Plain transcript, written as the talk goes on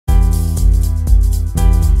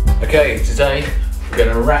Okay, today we're going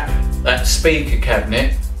to wrap that speaker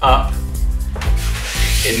cabinet up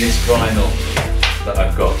in this vinyl that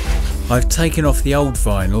I've got. I've taken off the old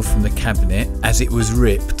vinyl from the cabinet as it was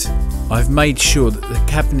ripped. I've made sure that the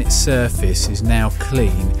cabinet surface is now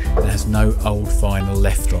clean and has no old vinyl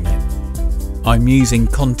left on it. I'm using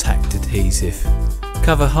contact adhesive.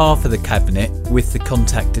 Cover half of the cabinet with the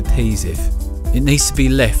contact adhesive. It needs to be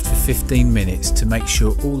left for 15 minutes to make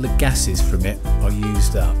sure all the gases from it are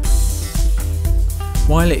used up.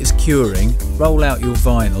 While it is curing, roll out your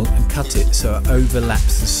vinyl and cut it so it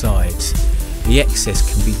overlaps the sides. The excess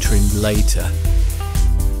can be trimmed later.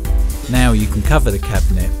 Now you can cover the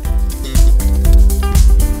cabinet.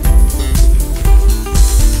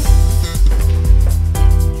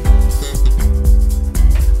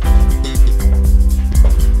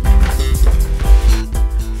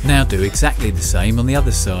 Now do exactly the same on the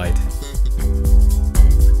other side.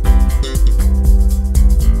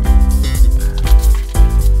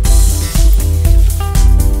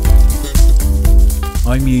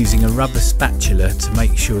 I'm using a rubber spatula to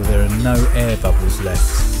make sure there are no air bubbles left.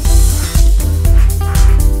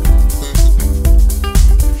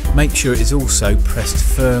 Make sure it is also pressed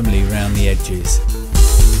firmly around the edges.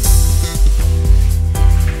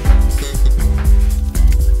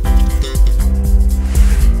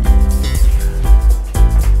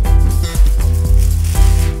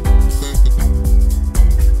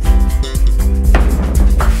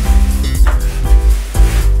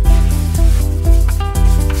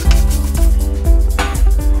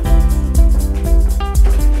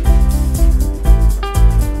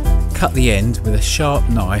 Cut the end with a sharp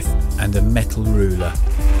knife and a metal ruler.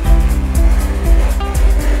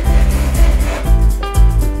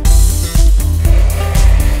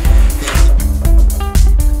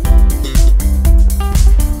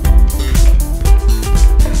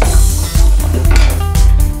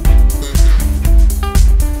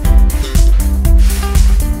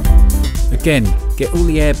 Again, get all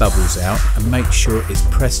the air bubbles out and make sure it's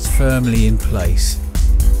pressed firmly in place.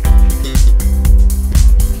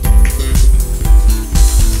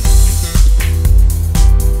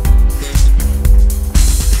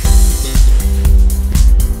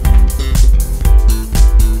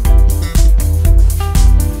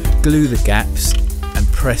 Glue the gaps and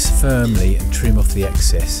press firmly and trim off the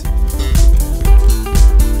excess.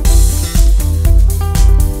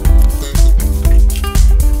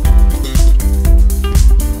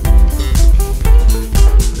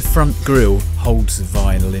 The front grille holds the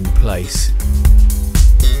vinyl in place.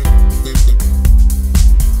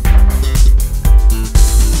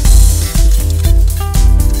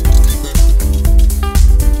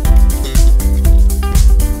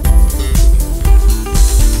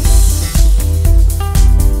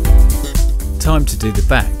 Time to do the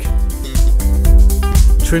back.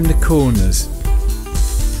 Trim the corners.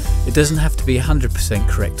 It doesn't have to be 100%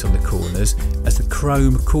 correct on the corners, as the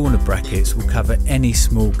chrome corner brackets will cover any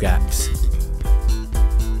small gaps.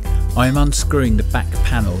 I am unscrewing the back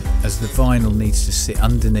panel as the vinyl needs to sit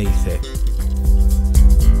underneath it.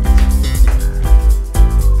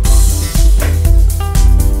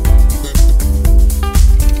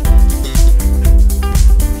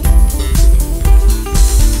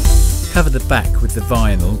 Cover the back with the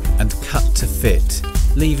vinyl and cut to fit,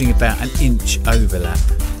 leaving about an inch overlap.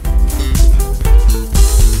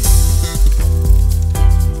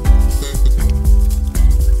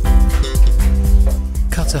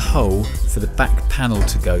 Cut a hole for the back panel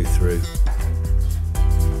to go through.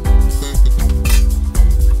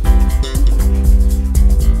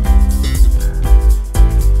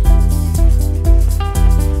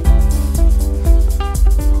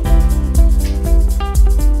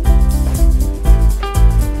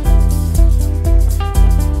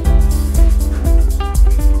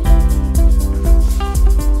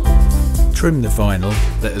 Trim the vinyl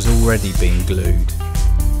that has already been glued.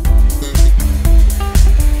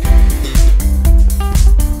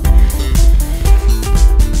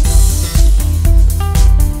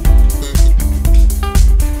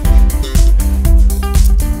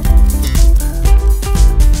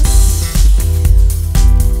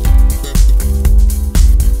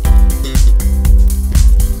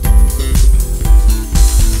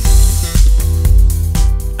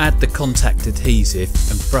 Add the contact adhesive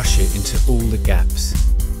and brush it into all the gaps.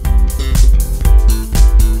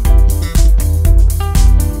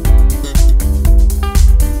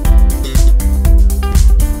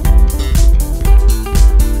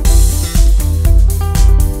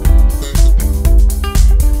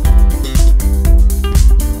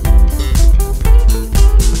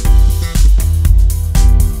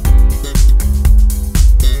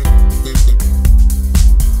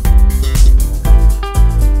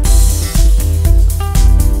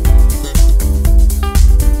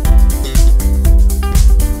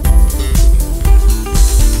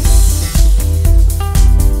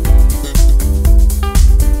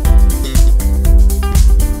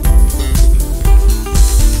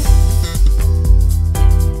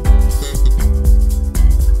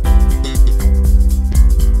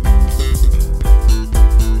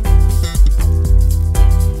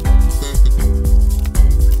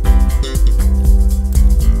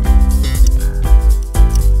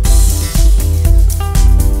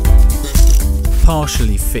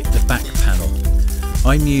 partially fit the back panel.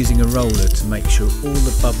 I'm using a roller to make sure all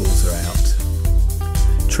the bubbles are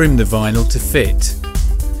out. Trim the vinyl to fit.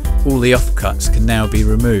 All the offcuts can now be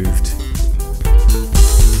removed.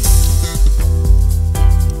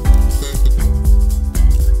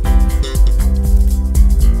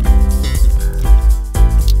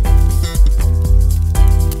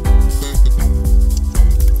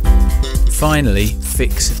 Finally,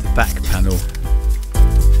 fix the back panel.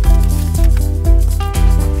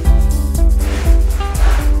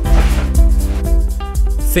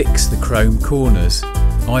 Fix the chrome corners.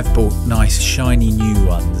 I've bought nice shiny new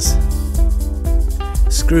ones.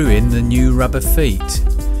 Screw in the new rubber feet.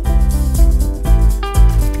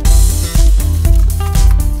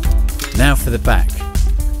 Now for the back.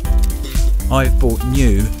 I've bought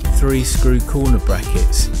new 3-screw corner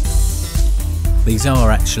brackets. These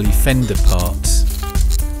are actually fender parts.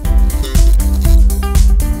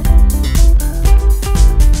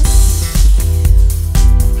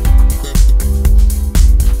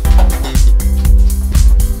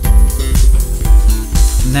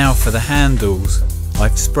 Now for the handles.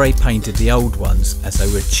 I've spray painted the old ones as they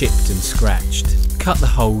were chipped and scratched. Cut the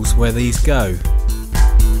holes where these go.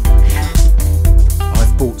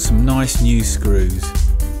 I've bought some nice new screws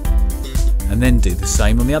and then do the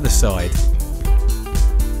same on the other side.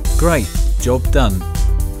 Great, job done.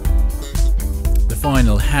 The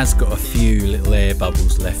vinyl has got a few little air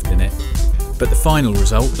bubbles left in it, but the final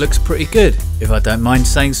result looks pretty good, if I don't mind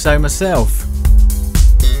saying so myself.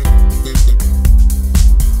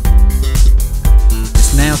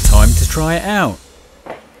 Now time to try it out.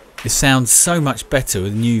 It sounds so much better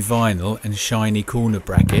with new vinyl and shiny corner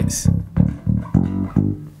brackets.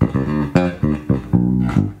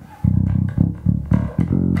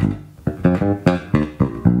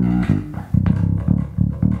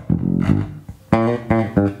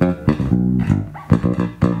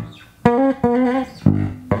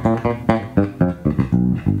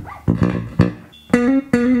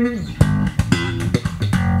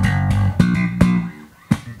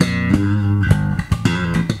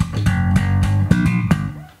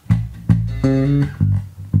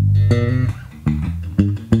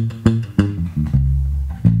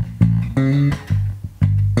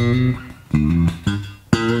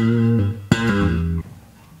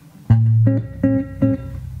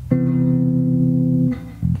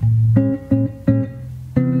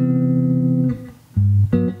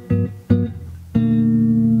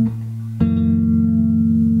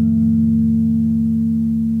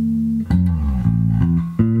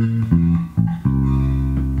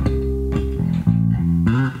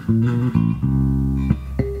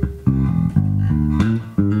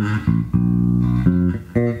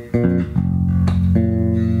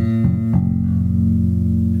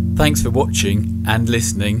 Thanks for watching and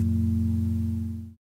listening.